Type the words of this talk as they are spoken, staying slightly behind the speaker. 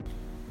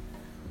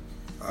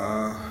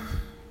Uh,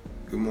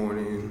 Good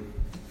morning.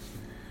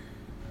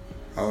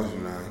 How was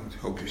your night?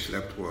 Hope you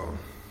slept well.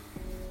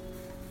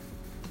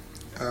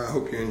 I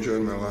hope you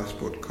enjoyed my last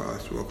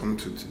podcast. Welcome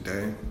to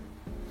today.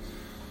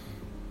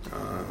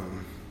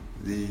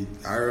 The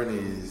irony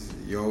is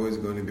you're always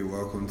going to be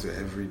welcome to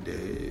every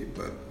day,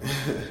 but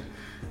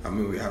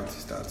we have to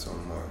start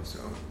somewhere. So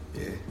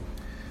yeah,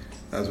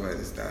 that's why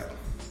they start.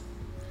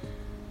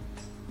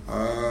 I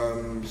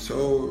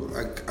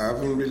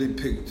haven't really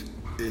picked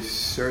a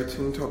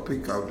certain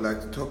topic I would like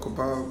to talk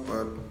about,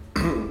 but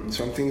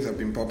some things have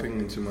been popping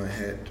into my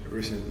head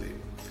recently,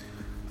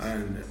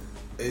 and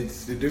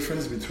it's the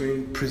difference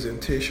between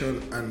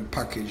presentation and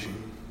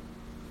packaging.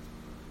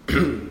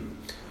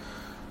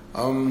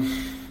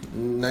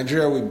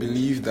 Nigeria, we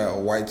believe that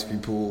white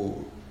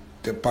people,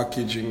 the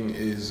packaging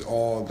is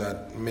all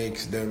that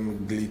makes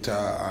them glitter,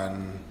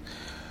 and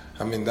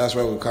that's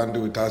why we can't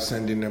do without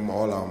sending them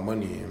all our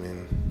money.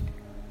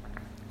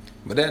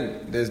 But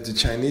then there's the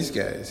Chinese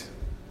guys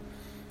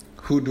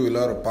who do a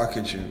lot of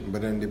packaging,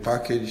 but then they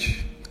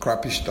package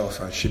crappy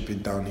stuff and ship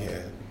it down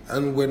here.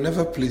 And we're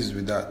never pleased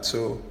with that.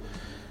 So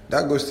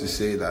that goes to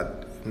say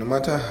that no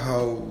matter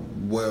how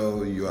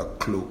well you are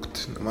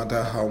cloaked, no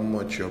matter how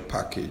much you're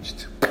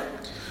packaged,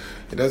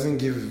 it doesn't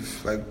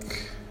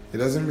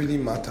really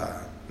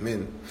matter.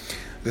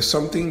 There's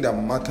something that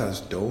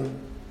matters though,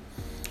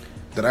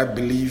 that I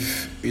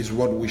believe is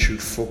what we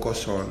should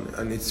focus on,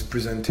 and it's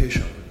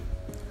presentation.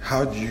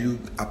 How do you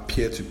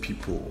appear to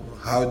people?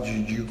 How do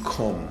you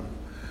come?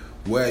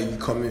 Where are you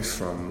coming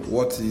from?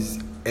 What is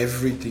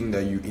everything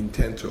that you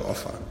intend to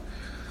offer?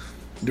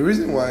 The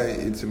reason why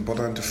it's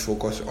important to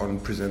focus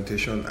on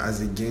presentation as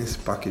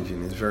against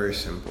packaging is very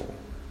simple.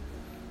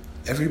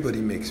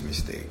 Everybody makes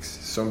mistakes.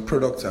 Some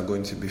products are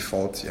going to be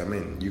faulty.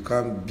 You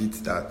can't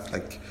beat that.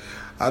 Like,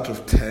 out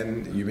of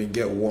 10, you may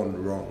get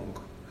one wrong.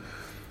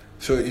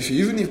 So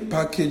even if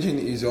packaging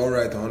is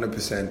alright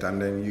 100%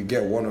 and then you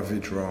get one of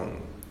it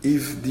wrong,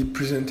 if the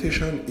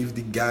presentation, if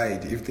the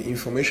guide, if the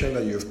information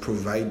that you have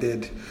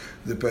provided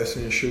the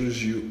person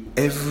shows you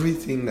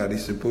everything that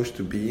is supposed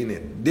to be in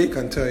it, they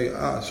can tell you,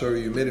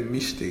 sorry, you made a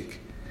mistake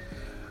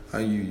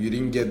and you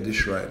didn't get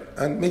this right.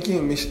 And making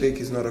a mistake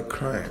is not a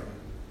crime.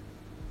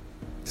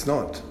 It's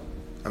not.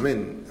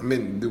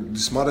 The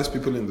smartest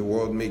people in the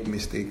world make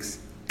mistakes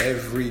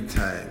every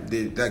time.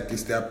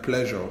 It's their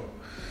pleasure.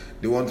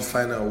 They want to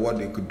find out what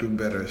they could do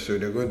better, so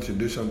they're going to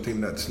do something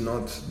that's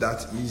not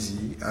that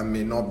easy and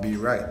may not be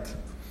right.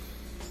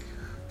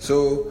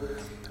 So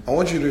I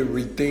want you to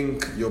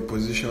rethink your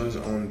positions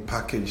on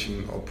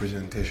packaging or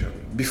presentation.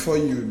 Before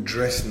you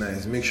dress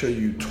nice, make sure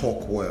you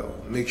talk well.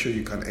 Make sure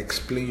you can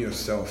explain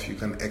yourself, you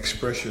can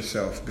express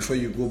yourself before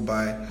you go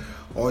buy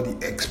all the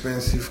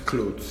expensive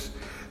clothes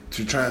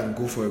to try and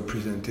go for a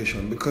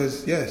presentation.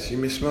 Because yes, you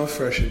may smell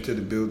fresh into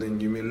the building,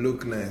 you may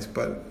look nice,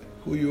 but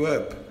who you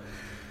help?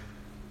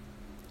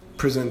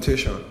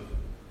 Presentation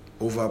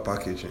over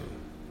packaging.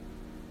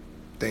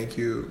 Thank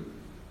you.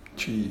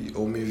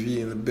 Omivi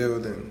in the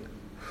building.